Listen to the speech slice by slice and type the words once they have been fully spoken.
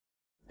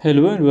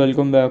Hello and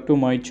welcome back to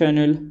my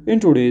channel. In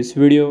today's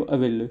video, I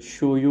will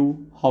show you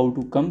how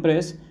to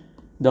compress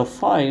the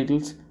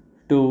files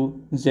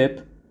to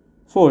zip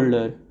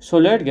folder. So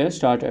let's get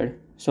started.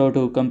 So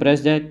to compress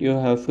that, you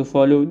have to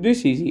follow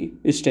these easy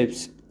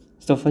steps.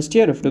 So first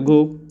you have to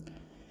go.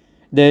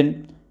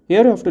 Then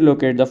here you have to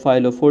locate the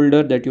file or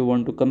folder that you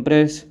want to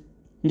compress.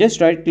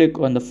 Just right click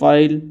on the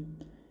file.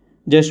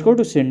 Just go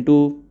to Send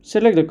to,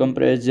 select the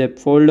compressed zip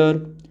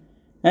folder,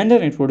 and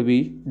then it would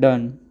be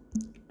done.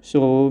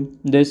 So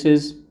this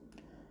is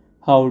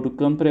how to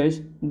compress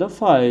the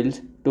files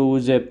to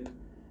zip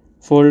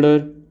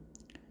folder.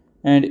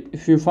 And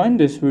if you find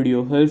this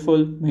video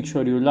helpful, make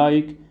sure you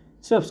like,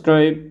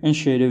 subscribe and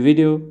share the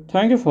video.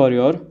 Thank you for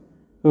your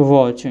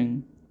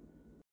watching.